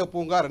 இந்த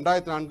பூங்கா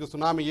 2004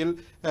 சுனாமியில்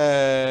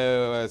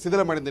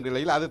சிதிலமடைந்த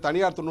நிலையில் அது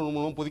தனியார் தொழில்நுட்பம்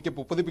மூலம்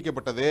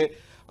புதுப்பிக்கப்பட்டது.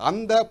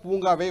 அந்த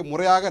பூங்காவை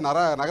முறையாக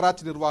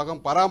நகராட்சி நிர்வாகம்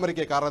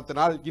பராமரிக்க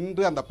காரணத்தினால்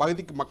இன்று அந்த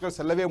பகுதிக்கு மக்கள்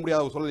செல்லவே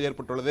முடியாத ஒரு சூழல்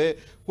ஏற்பட்டுள்ளது.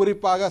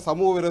 குறிப்பாக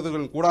சமூக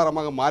விரோதிகளின்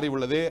கூடாரமாக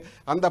மாறியுள்ளது.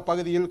 அந்த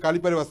பகுதியில்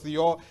கழிப்பறை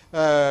வசதியோ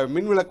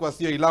மின்விளக்கு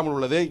வசதியோ இல்லாமல்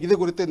உள்ளது. இது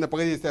குறித்து இந்த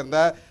பகுதியை சேர்ந்த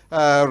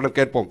அவர்கள்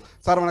கேட்போம்.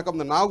 சார் வணக்கம்.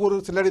 இந்த நாகூர்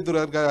சில்லடி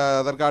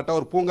தர்காட்ட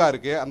ஒரு பூங்கா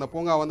இருக்கு. அந்த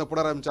பூங்கா வந்து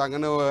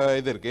புனரமைச்சாங்கன்னு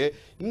இது இருக்கு.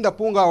 இந்த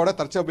பூங்காவோட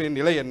தற்சமய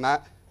நிலை என்ன?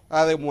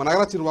 அதை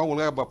நகராட்சி நிர்வாகம்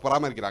ஒழுங்காக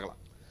பராமரிக்கிறாங்களா?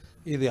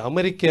 இது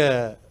அமெரிக்க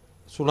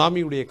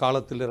சுனாமியுடைய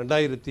காலத்தில்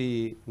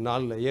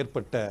 2004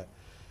 ஏற்பட்ட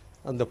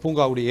அந்த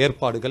பூங்காவுடைய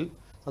ஏற்பாடுகள்.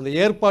 அந்த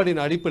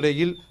ஏற்பாடின்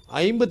அடிப்படையில்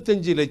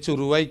 55 லட்சம்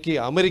ரூபாய்க்கு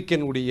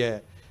அமெரிக்கனுடைய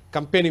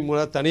கம்பெனி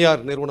மூலம்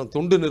தனியார் நிறுவனம்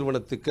தொண்டு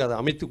நிறுவனத்துக்கு அது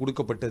அமைத்து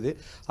கொடுக்கப்பட்டது.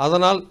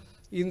 அதனால்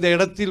இந்த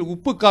இடத்தில்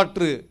உப்பு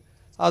காற்று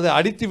அதை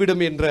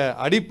அடித்துவிடும் என்ற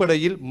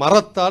அடிப்படையில்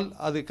மரத்தால்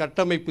அது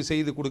கட்டமைப்பு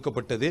செய்து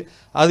கொடுக்கப்பட்டது.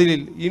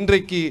 அதில்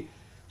இன்றைக்கு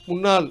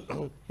முன்னால்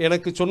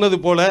எனக்கு சொன்னது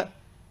போல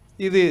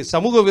இது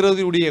சமூக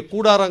விரோதியுடைய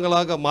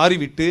கூடாரங்களாக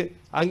மாறிவிட்டு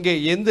அங்கே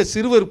எந்த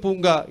சிறுவர்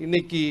பூங்கா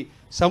இன்னைக்கு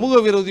சமூக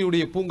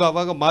விரோதியுடைய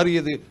பூங்காவாக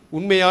மாறியது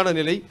உண்மையான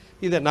நிலை.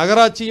 இதை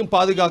நகராட்சியும்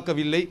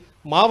பாதுகாக்கவில்லை,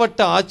 மாவட்ட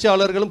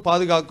ஆட்சியாளர்களும்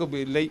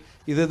பாதுகாக்கவில்லை.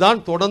 இதுதான்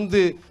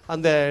தொடர்ந்து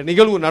அந்த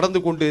நிகழ்வு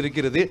நடந்து கொண்டு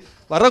இருக்கிறது.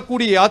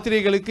 வரக்கூடிய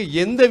யாத்திரைகளுக்கு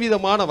எந்த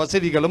விதமான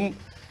வசதிகளும்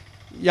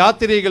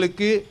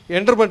யாத்திரைகளுக்கு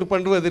என்டர்மெண்ட்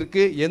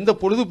பண்ணுவதற்கு எந்த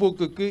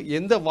பொழுதுபோக்குக்கு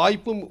எந்த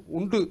வாய்ப்பும்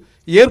உண்டு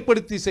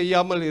ஏற்படுத்தி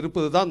செய்யாமல்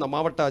இருப்பது தான் இந்த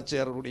மாவட்ட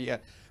ஆட்சியருடைய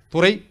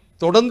துறை.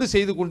 தொடர்ந்து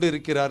செய்து கொண்டு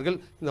இருக்கிறார்கள்.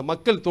 இந்த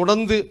மக்கள்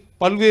தொடர்ந்து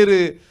பல்வேறு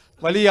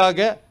வழியாக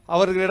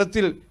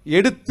அவர்களிடத்தில்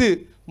எடுத்து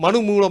மனு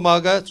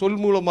மூலமாக சொல்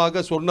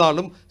மூலமாக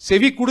சொன்னாலும்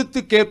செவி கொடுத்து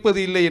கேட்பது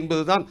இல்லை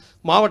என்பதுதான்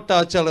மாவட்ட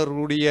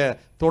ஆட்சியாளர்களுடைய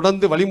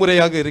தொடர்ந்து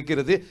வழிமுறையாக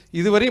இருக்கிறது.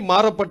 இதுவரை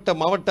மாறப்பட்ட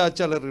மாவட்ட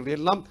ஆட்சியாளர்கள்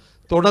எல்லாம்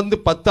தொடர்ந்து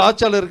 10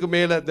 ஆட்சியாளருக்கு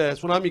மேலே இந்த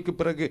சுனாமிக்கு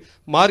பிறகு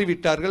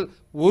மாறிவிட்டார்கள்.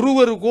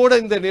 ஒருவர் கூட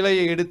இந்த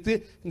நிலையை எடுத்து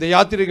இந்த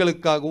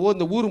யாத்திரைகளுக்காகவோ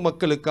இந்த ஊர்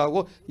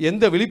மக்களுக்காகவோ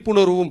எந்த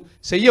விழிப்புணர்வும்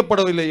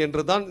செய்யப்படவில்லை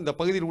என்றுதான் இந்த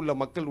பகுதியில் உள்ள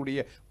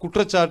மக்களுடைய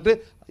குற்றச்சாட்டு.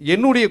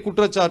 என்னுடைய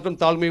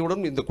குற்றச்சாட்டும்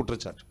தாழ்மையுடன் இந்த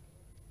குற்றச்சாட்டு.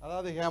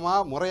 அதாவது ஹேமா,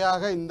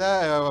 முறையாக இந்த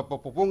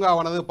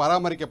பூங்காவானது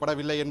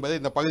பராமரிக்கப்படவில்லை என்பது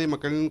இந்த பகுதி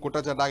மக்களின்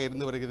குற்றச்சாட்டாக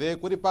இருந்து வருகிறது.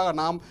 குறிப்பாக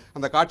நாம்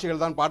அந்த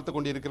காட்சிகள் தான் பார்த்து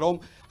கொண்டிருக்கிறோம்.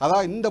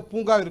 அதாவது இந்த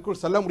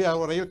பூங்காவிற்குள் செல்ல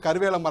முடியாத வரையில்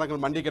கருவேல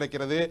மரங்கள் மண்டி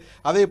கிடக்கிறது.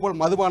 அதே போல்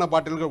மதுபான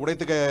பாட்டில்கள்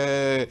உடைத்து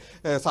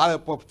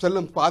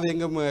செல்லும் பாதை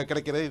எங்கும்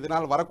கிடைக்கிறது.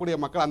 இதனால் வரக்கூடிய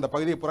மக்கள் அந்த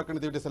பகுதியை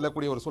புறக்கணித்து விட்டு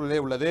செல்லக்கூடிய ஒரு சூழ்நிலை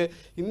உள்ளது.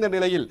 இந்த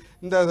நிலையில்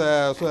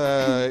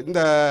இந்த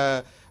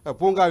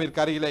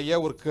பூங்காவிற்கு அருகிலேயே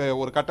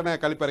ஒரு கட்டண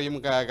கழிப்பறையும்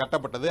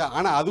கட்டப்பட்டது.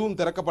 ஆனால் அதுவும்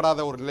திறக்கப்படாத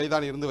ஒரு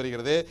நிலைதான் இருந்து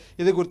வருகிறது.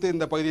 இது குறித்து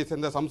இந்த பகுதியை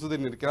சேர்ந்த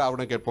சம்சுதீன் இருக்கிறார்,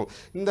 அவருடன் கேட்போம்.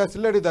 இந்த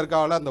சில்லடி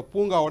தர்காவில் அந்த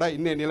பூங்காவோட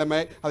இன்னைய நிலைமை,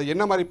 அது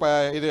என்ன மாதிரி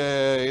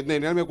இந்த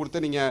நிலைமை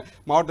கொடுத்து நீங்கள்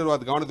மாவட்ட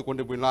நிர்வாகத்துக்கு கவனத்துக்கு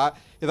கொண்டு போயிடலாம்?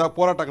 ஏதாவது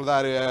போராட்டங்கள்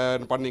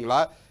தான் பண்ணீங்களா?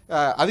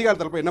 அதிகார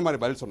தரப்பு என்ன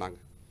மாதிரி பதில் சொன்னாங்க?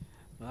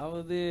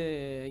 அதாவது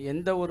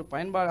எந்த ஒரு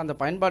அந்த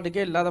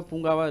பயன்பாட்டுக்கே இல்லாத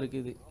பூங்காவாக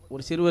இருக்குது.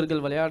 ஒரு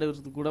சிறுவர்கள்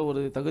விளையாடுறதுக்கு கூட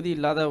ஒரு தகுதி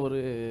இல்லாத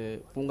ஒரு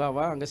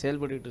பூங்காவாக அங்கே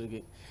செயல்பட்டுக்கிட்டு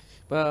இருக்குது.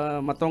 இப்போ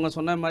மற்றவங்க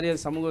சொன்ன மாதிரி அது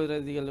சமூக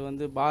விரோதிகள்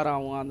வந்து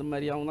பாராவும் அந்த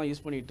மாதிரியாகவும் தான்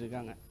யூஸ் பண்ணிகிட்டு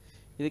இருக்காங்க.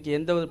 இதுக்கு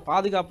எந்த ஒரு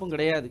பாதுகாப்பும்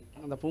கிடையாது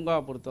அந்த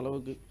பூங்காவை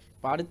பொறுத்தளவுக்கு.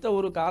 இப்போ அடுத்த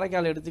ஒரு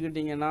காரைக்கால்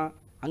எடுத்துக்கிட்டிங்கன்னா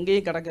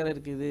அங்கேயும் கடற்கரை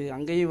இருக்குது,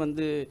 அங்கேயும்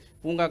வந்து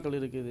பூங்காக்கள்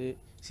இருக்குது,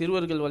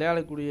 சிறுவர்கள்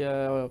விளையாடக்கூடிய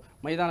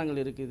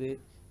மைதானங்கள் இருக்குது.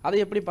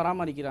 அதை எப்படி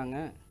பராமரிக்கிறாங்க?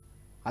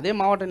 அதே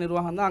மாவட்ட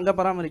நிர்வாகம் தான் அங்கே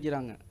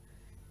பராமரிக்கிறாங்க.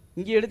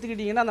 இங்கே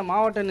எடுத்துக்கிட்டிங்கன்னா அந்த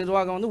மாவட்ட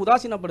நிர்வாகம் வந்து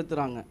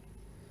உதாசீனப்படுத்துகிறாங்க.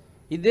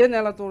 இதே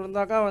நேரத்தோடு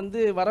இருந்தாக்கா வந்து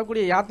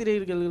வரக்கூடிய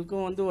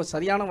யாத்திரைகளுக்கும் வந்து ஒரு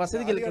சரியான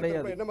வசதிகள்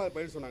கிடையாது.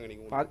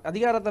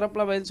 அதிகார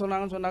தரப்பில் பதில்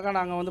சொன்னாங்கன்னு சொன்னாக்கா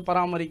நாங்கள் வந்து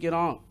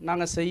பராமரிக்கிறோம்,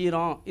 நாங்கள்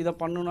செய்கிறோம், இதை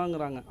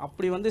பண்ணணுங்கிறாங்க.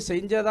 அப்படி வந்து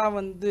செஞ்சதாக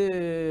வந்து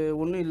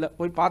ஒன்றும் இல்லை.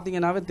 போய்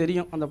பார்த்தீங்கன்னாவே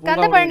தெரியும் அந்த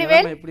பூங்கா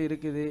எப்படி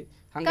இருக்குது.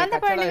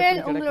 கந்தப்பழனிவேல்,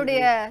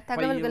 உங்களுடைய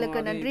தகவல்களுக்கு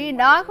நன்றி.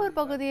 நாகூர்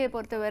பகுதியை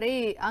பொறுத்தவரை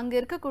அங்கு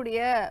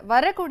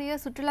வரக்கூடிய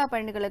சுற்றுலா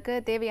பயணிகளுக்கு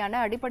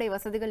தேவையான அடிப்படை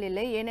வசதிகள்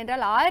இல்லை.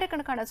 ஏனென்றால்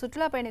ஆயிரக்கணக்கான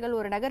சுற்றுலா பயணிகள்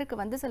ஒரு நகருக்கு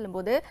வந்து செல்லும்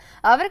போது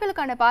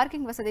அவர்களுக்கான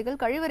பார்க்கிங் வசதிகள்,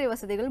 கழிவறை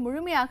வசதிகள்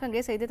முழுமையாக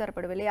அங்கே செய்து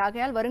தரப்படவில்லை.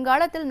 ஆகையால்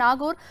வருங்காலத்தில்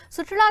நாகூர்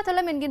சுற்றுலா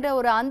தலம் என்கின்ற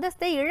ஒரு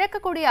அந்தஸ்தை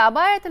இழக்கக்கூடிய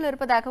அபாயத்தில்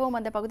இருப்பதாகவும்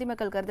அந்த பகுதி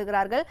மக்கள்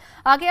கருதுகிறார்கள்.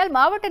 ஆகையால்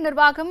மாவட்ட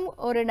நிர்வாகம்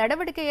ஒரு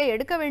நடவடிக்கையை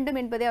எடுக்க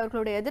வேண்டும் என்பதே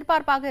அவர்களுடைய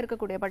எதிர்பார்ப்பாக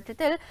இருக்கக்கூடிய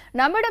பட்சத்தில்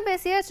நம்மிடம்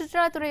பேசிய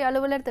சுற்றுலாத்துறை அலுவலர்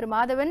திரு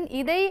மாதவன்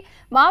இதை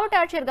மாவட்ட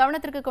ஆட்சியர்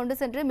கவனத்திற்கு கொண்டு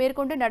சென்று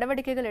மேற்கொண்டு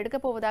நடவடிக்கைகள்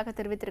எடுக்கப் போவதாக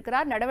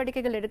தெரிவித்திருக்கிறார்.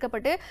 நடவடிக்கைகள்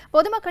எடுக்கப்பட்டு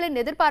பொதுமக்களின்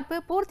எதிர்பார்ப்பு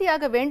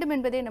பூர்த்தியாக வேண்டும்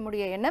என்பதே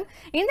நம்முடைய எண்ணம்.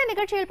 இந்த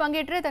நிகழ்ச்சியில்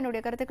பங்கேற்று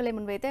தன்னுடைய கருத்துக்களை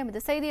முன்வைத்த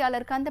எமது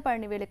செய்தியாளர்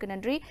கந்தப்பழனிவேலுக்கு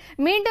நன்றி.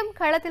 மீண்டும்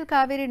களத்தில்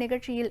காவேரி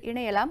நிகழ்ச்சியில்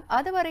இணையலாம்.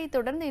 அதுவரை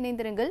தொடர்ந்து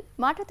இணைந்திருங்கள்.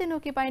 மாற்றத்தை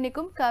நோக்கி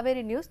பயணிக்கும்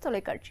காவேரி நியூஸ்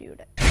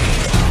தொலைக்காட்சியுடன்.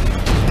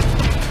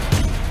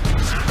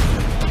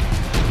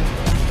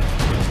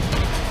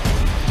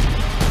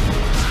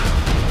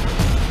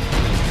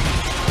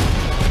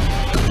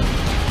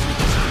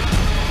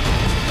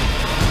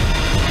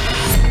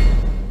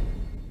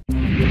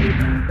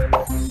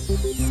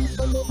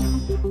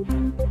 Thank you.